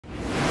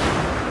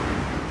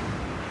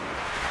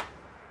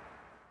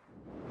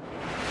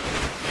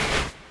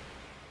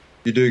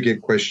you do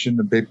get questioned,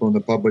 and people in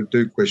the public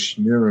do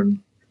question you. And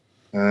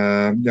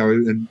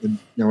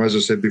as I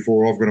said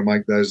before, I've got to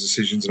make those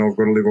decisions, and I've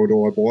got to live or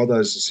die by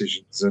those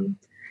decisions. And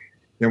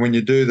when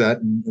you do that,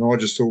 and I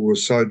just thought we were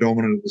so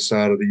dominant at the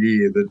start of the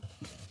year that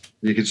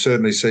you could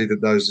certainly see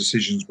that those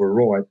decisions were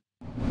right.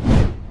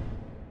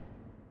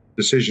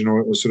 I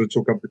sort of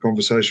took up the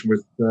conversation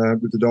with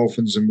the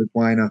Dolphins and with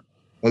Wayne a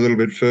little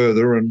bit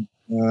further, and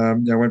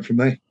went from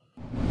there.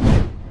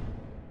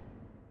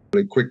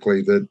 Really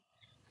quickly that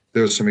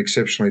there were some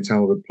exceptionally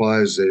talented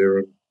players there,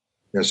 and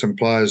some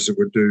players that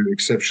would do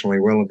exceptionally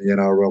well in the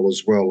NRL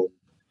as well.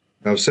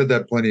 And I've said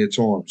that plenty of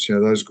times.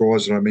 Those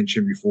guys that I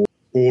mentioned before,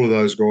 all of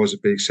those guys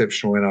would be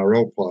exceptional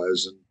NRL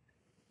players,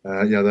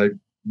 and the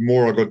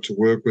more I got to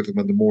work with them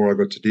and the more I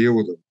got to deal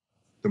with them,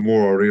 the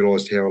more I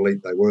realised how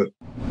elite they were.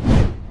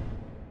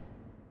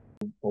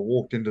 I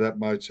walked into that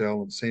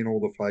motel and seen all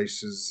the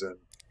faces and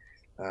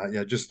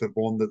just the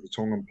bond that the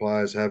Tongan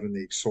players have and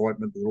the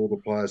excitement that all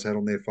the players had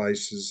on their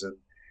faces, and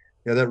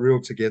that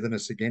real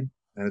togetherness again.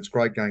 And it's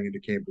great going into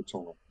camp with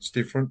Tonga. It's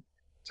different.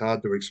 It's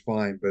hard to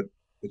explain, but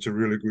it's a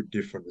really good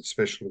different. It's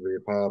special to be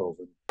a part of.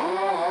 And